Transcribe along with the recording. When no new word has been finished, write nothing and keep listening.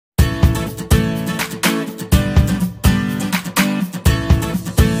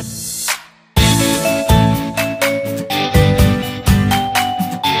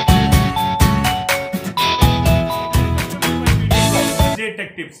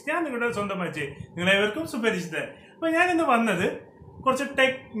ഞാൻ നിങ്ങളുടെ സ്വന്തം അജയ്. നിങ്ങളേവർക്കും സുപരിചിതൻ. അപ്പോൾ ഞാനിന്ന് വന്നത് കുറച്ച്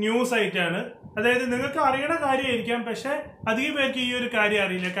ടെക് ന്യൂസ് ആയിട്ടാണ്. അതായത് നിങ്ങൾക്ക് അറിയണ കാര്യമായിരിക്കാം, പക്ഷെ അധികം പേർക്ക് ഈ ഒരു കാര്യം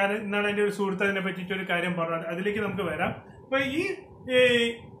അറിയില്ല. കാരണം ഇന്നാണ് എൻ്റെ ഒരു സുഹൃത്ത് അതിനെ പറ്റിയിട്ടൊരു കാര്യം പറഞ്ഞത്. അതിലേക്ക് നമുക്ക് വരാം. അപ്പോൾ ഈ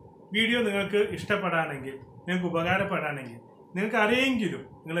വീഡിയോ നിങ്ങൾക്ക് ഇഷ്ടപ്പെടാണെങ്കിൽ, നിങ്ങൾക്ക് ഉപകാരപ്പെടാണെങ്കിൽ, നിങ്ങൾക്ക് അറിയെങ്കിലും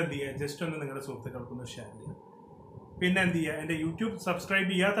നിങ്ങൾ എന്ത് ചെയ്യുക, ജസ്റ്റ് ഒന്ന് നിങ്ങളുടെ സുഹൃത്തുക്കൾക്കൊന്ന് ഷെയർ ചെയ്യുക. പിന്നെ എന്ത് ചെയ്യുക, എൻ്റെ യൂട്യൂബ് സബ്സ്ക്രൈബ്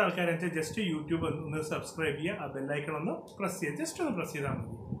ചെയ്യാത്ത ആൾക്കാരെന്ന് ജസ്റ്റ് യൂട്യൂബ് ഒന്ന് സബ്സ്ക്രൈബ് ചെയ്യുക, ആ ബെല്ലൈക്കൺ ഒന്ന് പ്രസ് ചെയ്യുക, ജസ്റ്റ് ഒന്ന് പ്രസ് ചെയ്താൽ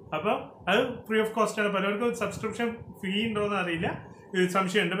മതി. അപ്പോൾ അത് ഫ്രീ ഓഫ് കോസ്റ്റ് ആണ്. പലർക്കും സബ്സ്ക്രിപ്ഷൻ ഫീ ഉണ്ടോയെന്ന് അറിയില്ല,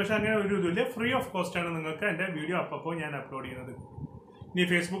 സംശയമുണ്ട്. പക്ഷെ അങ്ങനെ ഒരു ഇതില്ല, ഫ്രീ ഓഫ് കോസ്റ്റ് ആണ് നിങ്ങൾക്ക് എൻ്റെ വീഡിയോ അപ്പോൾ ഞാൻ അപ്ലോഡ് ചെയ്യുന്നത്. ഇനി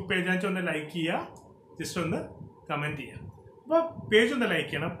ഫേസ്ബുക്ക് പേജ് ഒന്ന് ലൈക്ക് ചെയ്യുക, ജസ്റ്റ് ഒന്ന് കമൻറ്റ് ചെയ്യുക. അപ്പോൾ പേജ് ഒന്ന് ലൈക്ക്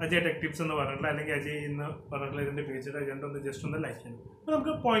ചെയ്യണം. അജയ് ടെക് ടിപ്സ് എന്ന് പറഞ്ഞിട്ടുള്ള അല്ലെങ്കിൽ അജയ് എന്ന് പറഞ്ഞിട്ടുള്ള ഇതിൻ്റെ പേജിൽ രണ്ടൊന്ന് ജസ്റ്റ് ഒന്ന് ലൈക്ക് ചെയ്യണം. അപ്പോൾ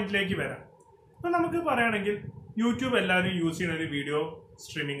നമുക്ക് പോയിന്റിലേക്ക് വരാം. അപ്പോൾ നമുക്ക് പറയുകയാണെങ്കിൽ യൂട്യൂബ് എല്ലാവരും യൂസ് ചെയ്യുന്ന ഒരു വീഡിയോ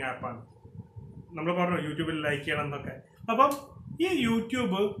സ്ട്രീമിംഗ് ആപ്പാണ്. നമ്മൾ പറഞ്ഞു യൂട്യൂബിൽ ലൈക്ക് ചെയ്യണം എന്നൊക്കെ. അപ്പം ഈ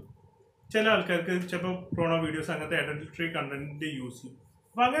യൂട്യൂബ് ചില ആൾക്കാർക്ക് ചിലപ്പോൾ പ്രോണോ വീഡിയോസ് അങ്ങനത്തെ അഡൽട്ടറി കണ്ടന്റ് യൂസ് ചെയ്യും.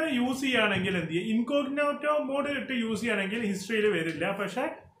 അപ്പം അങ്ങനെ യൂസ് ചെയ്യുകയാണെങ്കിൽ എന്ത് ചെയ്യുക, ഇൻകോഗ്നോറ്റോ മോഡ് ഇട്ട് യൂസ് ചെയ്യുകയാണെങ്കിൽ ഹിസ്റ്ററിയിൽ വരില്ല. പക്ഷേ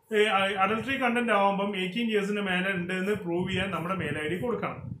അഡൽട്ടറി കണ്ടന്റ് ആകുമ്പം 18 ഇയേഴ്സിന് മേലെ ഉണ്ട് എന്ന് പ്രൂവ് ചെയ്യാൻ നമ്മുടെ മെയിൽ ID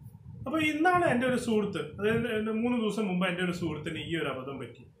കൊടുക്കണം. അപ്പോൾ ഇന്നാണ് എൻ്റെ ഒരു സുഹൃത്ത്, അതായത് 3 ദിവസം മുമ്പ് എൻ്റെ ഒരു സുഹൃത്തിന് ഈ ഒരു അബദ്ധം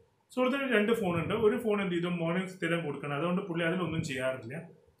പറ്റി. സുഹൃത്തിന് 2 ഫോണുണ്ട്. ഒരു ഫോൺ എന്ത് ചെയ്തു, മോർണിംഗ് സ്ഥിരം കൊടുക്കണം. അതുകൊണ്ട് പുള്ളി അതിലൊന്നും ചെയ്യാറില്ല.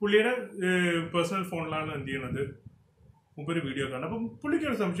 പുള്ളിയുടെ പേഴ്സണൽ ഫോണിലാണ് എന്ത് ചെയ്യണത്, മുമ്പൊരു വീഡിയോ കാണുന്നത്. അപ്പം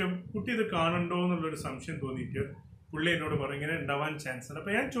പുള്ളിക്കൊരു സംശയം, കുട്ടി ഇത് കാണണ്ടോ എന്നുള്ളൊരു സംശയം തോന്നിയിട്ട് പുള്ളി എന്നോട് പറയും ഇങ്ങനെ ഉണ്ടാവാൻ ചാൻസ് ഉണ്ട്.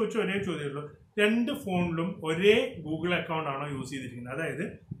 അപ്പോൾ ഞാൻ ഒരേ ചോദ്യമുള്ളൂ, 2 ഫോണിലും ഒരേ ഗൂഗിൾ അക്കൗണ്ട് ആണോ യൂസ് ചെയ്തിരിക്കുന്നത്? അതായത്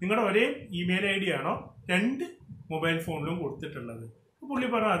നിങ്ങളുടെ ഒരേ ഇമെയിൽ ID ആണോ 2 മൊബൈൽ ഫോണിലും കൊടുത്തിട്ടുള്ളത്? പുള്ളി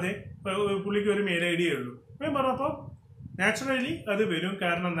പറഞ്ഞു അതെ, പുള്ളിക്ക് ഒരു മെയിൽ ID ഉള്ളൂ. ഞാൻ പറഞ്ഞപ്പോൾ നാച്ചുറലി അത് വരും.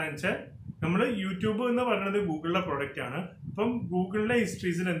 കാരണം എന്താണെന്ന് വെച്ചാൽ നമ്മൾ യൂട്യൂബ് എന്ന് പറയുന്നത് ഗൂഗിളിൻ്റെ പ്രൊഡക്റ്റ് ആണ്. അപ്പം ഗൂഗിളിൻ്റെ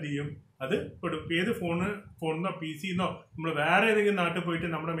ഹിസ്റ്ററീസിൽ എന്ത് ചെയ്യും, അത് പെടും. ഏത് ഫോണിന്നോ PC ന്നോ നമ്മൾ വേറെ ഏതെങ്കിലും നാട്ടിൽ പോയിട്ട്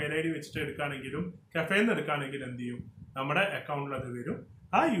നമ്മുടെ മെയിൽ ID വെച്ചിട്ട് എടുക്കുകയാണെങ്കിലും കഫേയിൽ നിന്ന് എടുക്കുകയാണെങ്കിലും എന്ത് ചെയ്യും, നമ്മുടെ അക്കൗണ്ടിൽ അത് വരും.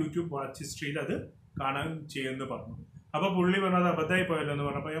 ആ യൂട്യൂബ് വാച്ച് ഹിസ്റ്ററിയിൽ അത് കാണാൻ ചെയ്യുമെന്ന് പറഞ്ഞു. അപ്പോൾ പുള്ളി പറഞ്ഞത് അബദ്ധമായി പോയല്ലോ എന്ന്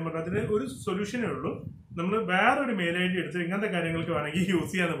പറഞ്ഞപ്പോൾ ഞാൻ പറഞ്ഞു അതിന് ഒരു സൊല്യൂഷനേ ഉള്ളൂ, നമ്മൾ വേറൊരു മെയിൽ ID എടുത്ത് ഇങ്ങനത്തെ കാര്യങ്ങൾക്ക് വേണമെങ്കിൽ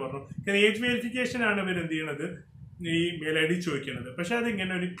യൂസ് ചെയ്യാന്ന് പറഞ്ഞു. കാരണം ഏജ് വെരിഫിക്കേഷൻ ആണ് ഇവർ എന്ത് ചെയ്യണത്, ഈ മെയിൽ ID ചോദിക്കുന്നത്. പക്ഷെ അത്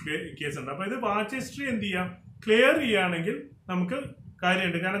ഇങ്ങനെ ഒരു കേസ് ഉണ്ട്. അപ്പോൾ ഇത് വാച്ച് ഹിസ്റ്ററി എന്ത് ചെയ്യാം, ക്ലിയർ ചെയ്യുകയാണെങ്കിൽ നമുക്ക്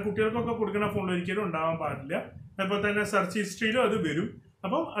കാര്യമുണ്ട്. കാരണം കുട്ടികൾക്കൊക്കെ കൊടുക്കുന്ന ഫോണിൽ ഒരിക്കലും ഉണ്ടാവാൻ പാടില്ല. അതുപോലെ തന്നെ സെർച്ച് ഹിസ്റ്ററിയിലും അത് വരും.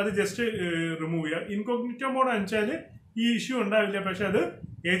 അപ്പം അത് ജസ്റ്റ് റിമൂവ് ചെയ്യുക. ഇൻകോഗ്നിറ്റോ മോഡ് അയച്ചാൽ ഈ ഇഷ്യൂ ഉണ്ടാവില്ല. പക്ഷെ അത്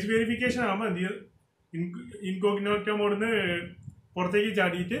ഏജ് വെരിഫിക്കേഷൻ ആകുമ്പോൾ എന്ത് ചെയ്യും, ഇൻകോഗ്നിറ്റോ മോഡിന് പുറത്തേക്ക്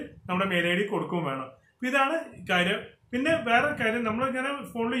ചാടിയിട്ട് നമ്മുടെ മെയിൽ ID കൊടുക്കുകയും വേണം. അപ്പം ഇതാണ് കാര്യം. പിന്നെ വേറെ കാര്യം, നമ്മളിങ്ങനെ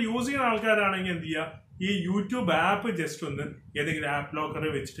ഫോണിൽ യൂസ് ചെയ്യുന്ന ആൾക്കാരാണെങ്കിൽ എന്ത് ചെയ്യുക, ഈ യൂട്യൂബ് ആപ്പ് ജസ്റ്റ് ഒന്ന് ഏതെങ്കിലും ആപ്പ് ലോക്കർ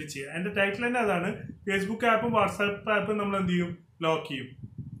വെച്ചിട്ട് ചെയ്യുക. എൻ്റെ ടൈറ്റിൽ തന്നെ അതാണ്, ഫേസ്ബുക്ക് ആപ്പും വാട്സാപ്പ് ആപ്പും നമ്മൾ എന്ത് ചെയ്യും, ലോക്ക് ചെയ്യും,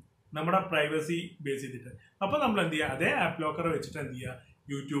 നമ്മുടെ പ്രൈവസി ബേസ് ചെയ്തിട്ട്. അപ്പോൾ നമ്മൾ എന്ത് ചെയ്യുക, അതേ ആപ്പ് ലോക്കർ വെച്ചിട്ട് എന്ത് ചെയ്യുക,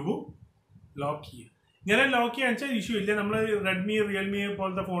 യൂട്യൂബും ലോക്ക് ചെയ്യുക. ഇങ്ങനെ ലോക്ക് ചെയ്യാന്ന് വെച്ചാൽ ഇഷ്യൂ ഇല്ല. നമ്മൾ റെഡ്മി, റിയൽമി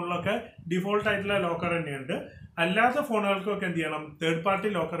പോലത്തെ ഫോണിലൊക്കെ ഡിഫോൾട്ട് ആയിട്ടുള്ള ലോക്കർ തന്നെയുണ്ട്. അല്ലാത്ത ഫോണുകൾക്കൊക്കെ എന്ത് ചെയ്യണം, തേർഡ് പാർട്ടി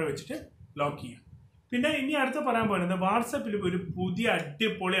ലോക്കർ വെച്ചിട്ട് ലോക്ക് ചെയ്യുക. പിന്നെ ഇനി അടുത്ത് പറയാൻ പോകുന്നത്, വാട്സപ്പിൽ ഒരു പുതിയ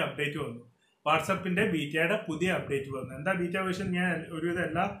അടിപൊളി അപ്ഡേറ്റ് വന്നു. വാട്സപ്പിന്റെ ബീറ്റയുടെ പുതിയ അപ്ഡേറ്റ് വന്നു. എന്താ ബീറ്റ വേർഷൻ ഞാൻ ഒരുവിധം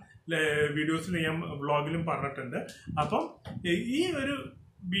എല്ലാ വീഡിയോസിലും ഞാൻ വ്ളോഗിലും പറഞ്ഞിട്ടുണ്ട്. അപ്പം ഈ ഒരു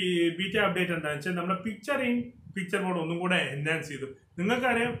ബീറ്റ അപ്ഡേറ്റ് എന്താണെന്ന് വെച്ചാൽ നമ്മുടെ പിക്ചർ മോഡ് ഒന്നും കൂടെ എൻഹാൻസ് ചെയ്തു.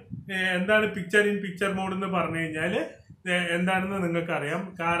 നിങ്ങൾക്കറിയാം എന്താണ് പിക്ചർ മോഡ് എന്ന് പറഞ്ഞു കഴിഞ്ഞാൽ എന്താണെന്ന് നിങ്ങൾക്കറിയാം.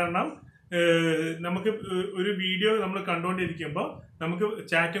 കാരണം നമുക്ക് ഒരു വീഡിയോ നമ്മൾ കണ്ടുകൊണ്ടിരിക്കുമ്പോൾ നമുക്ക്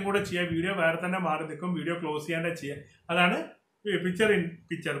ചാറ്റും കൂടെ ചെയ്യാം, വീഡിയോ വേറെ തന്നെ മാറി നിൽക്കും, വീഡിയോ ക്ലോസ് ചെയ്യാണ്ട് ചെയ്യാം. അതാണ്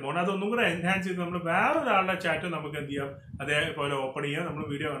പിക്ചർ മോഡ്. അതൊന്നും കൂടെ എൻഹാൻസ് ചെയ്ത് നമ്മൾ വേറൊരാളുടെ ചാറ്റ് നമുക്ക് എന്ത് ചെയ്യാം, അതേപോലെ ഓപ്പൺ ചെയ്യാം. നമ്മൾ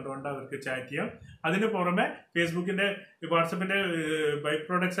വീഡിയോ കണ്ടുകൊണ്ട് അവർക്ക് ചാറ്റ് ചെയ്യാം. അതിന് പുറമെ വാട്സപ്പിന്റെ ബൈ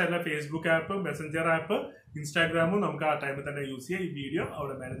പ്രോഡക്ട്സ് ആയിട്ടുള്ള ഫേസ്ബുക്ക് ആപ്പ്, മെസ്സഞ്ചർ ആപ്പ്, ഇൻസ്റ്റാഗ്രാമും നമുക്ക് ആ ടൈമിൽ തന്നെ യൂസ് ചെയ്യാം. ഈ വീഡിയോ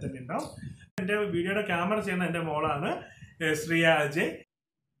അവിടെ മേലെ തന്നെ ഉണ്ടാവും. എൻ്റെ വീഡിയോയുടെ ക്യാമറ ചെയ്യുന്ന എൻ്റെ മോളാണ് ശ്രീയ അജയ്.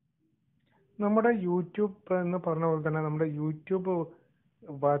 നമ്മുടെ യൂട്യൂബ് എന്ന് പറഞ്ഞ പോലെ തന്നെ നമ്മുടെ യൂട്യൂബ്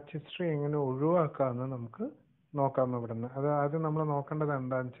വാച്ച് ഹിസ്റ്ററി എങ്ങനെ ഒഴിവാക്കാമെന്ന് നമുക്ക് നോക്കാം ഇവിടുന്ന്. അത് നമ്മൾ നോക്കേണ്ടത്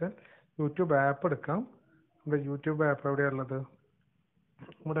എന്താണെന്ന് വെച്ചാൽ യൂട്യൂബ് ആപ്പ് എടുക്കാം. നമ്മുടെ യൂട്യൂബ് ആപ്പ് എവിടെയുള്ളത്,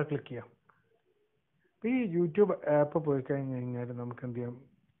 ഇവിടെ ക്ലിക്ക് ചെയ്യാം. ഈ യൂട്യൂബ് ആപ്പ് പോയി കഴിഞ്ഞ് കഴിഞ്ഞാൽ നമുക്ക് എന്ത് ചെയ്യാം,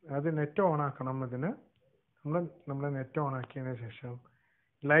 അത് നെറ്റ് ഓൺ ആക്കണം. ഇതിന് നമ്മൾ നെറ്റ് ഓൺ ആക്കിയതിന് ശേഷം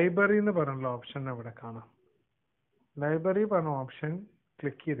ലൈബ്രറി എന്ന് പറഞ്ഞുള്ള ഓപ്ഷൻ ഇവിടെ കാണാം. ലൈബ്രറി പറഞ്ഞ ഓപ്ഷൻ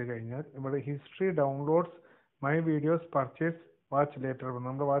ക്ലിക്ക് ചെയ്ത് കഴിഞ്ഞാൽ ഇവിടെ history, downloads, my videos, purchase, watch later,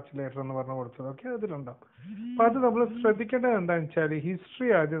 നമ്മൾ വാച്ച് ലേറ്റർ എന്ന് പറഞ്ഞ് കൊടുത്തതൊക്കെ അതിലുണ്ടാവും. അപ്പം അത് നമ്മൾ ശ്രദ്ധിക്കേണ്ടത് എന്താണെന്ന് വെച്ചാൽ ഹിസ്റ്ററി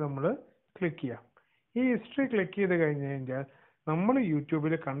ആദ്യം നമ്മൾ ക്ലിക്ക് ചെയ്യാം. ഈ ഹിസ്റ്ററി ക്ലിക്ക് ചെയ്ത് കഴിഞ്ഞ് കഴിഞ്ഞാൽ നമ്മൾ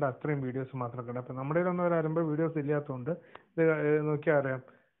യൂട്യൂബിൽ കണ്ട അത്രയും വീഡിയോസ് മാത്രം കണ്ടു. അപ്പം നമ്മുടെ ഒന്നും ഒരു അരമ്പ വീഡിയോസ് ഇല്ലാത്തതുകൊണ്ട് ഇത് നോക്കിയാൽ അറിയാം,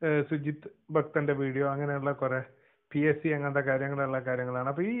 സുജിത്ത് ഭക്തന്റെ വീഡിയോ, അങ്ങനെയുള്ള കുറേ PSC അങ്ങനത്തെ കാര്യങ്ങളുള്ള കാര്യങ്ങളാണ്.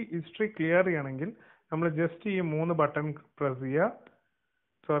 അപ്പോൾ ഈ ഹിസ്റ്ററി ക്ലിയർ ചെയ്യണമെങ്കിൽ നമ്മൾ ജസ്റ്റ് ഈ 3 ബട്ടൺ പ്രസ്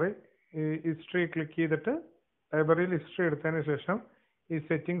ചെയ്യുക. ഈ ഹിസ്റ്ററി ക്ലിക്ക് ചെയ്തിട്ട് ലൈബ്രറിയിൽ ഹിസ്റ്ററി എടുത്തതിന് ശേഷം ഈ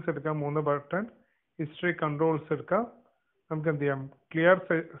സെറ്റിങ്സ് എടുക്കാം, 3 ബട്ടൺ, ഹിസ്റ്ററി കൺട്രോൾസ് എടുക്കാം. നമുക്ക് എന്ത് ചെയ്യാം, ക്ലിയർ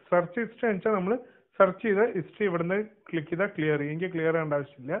സെർച്ച് ഹിസ്റ്ററി വെച്ചാൽ നമ്മൾ സെർച്ച് ചെയ്ത് ഹിസ്റ്ററി ഇവിടുന്ന് ക്ലിക്ക് ചെയ്താൽ ക്ലിയർ ചെയ്യും. എനിക്ക് ക്ലിയർ ചെയ്യേണ്ട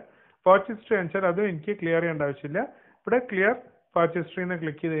ആവശ്യമില്ല. വാച്ച് ഹിസ്റ്ററി വെച്ചാൽ അതും എനിക്ക് ക്ലിയർ ചെയ്യേണ്ട ആവശ്യമില്ല. ഇവിടെ ക്ലിയർ വാച്ച് ഹിസ്റ്ററിന്ന്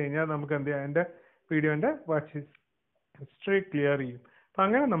ക്ലിക്ക് ചെയ്ത് കഴിഞ്ഞാൽ നമുക്ക് എന്ത് ചെയ്യാം, എൻ്റെ വീഡിയോൻ്റെ വാച്ച് ഹിസ്റ്ററി ക്ലിയർ ചെയ്യും. അപ്പം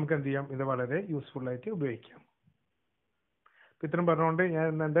അങ്ങനെ നമുക്ക് എന്ത് ചെയ്യാം, ഇത് വളരെ യൂസ്ഫുൾ ആയിട്ട് ഉപയോഗിക്കാം. ഇത്രയും പറഞ്ഞുകൊണ്ട്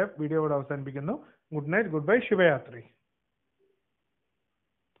ഞാൻ എൻ്റെ വീഡിയോ ഇവിടെ അവസാനിപ്പിക്കുന്നു. Good night, good bye, ശുഭയാത്രി.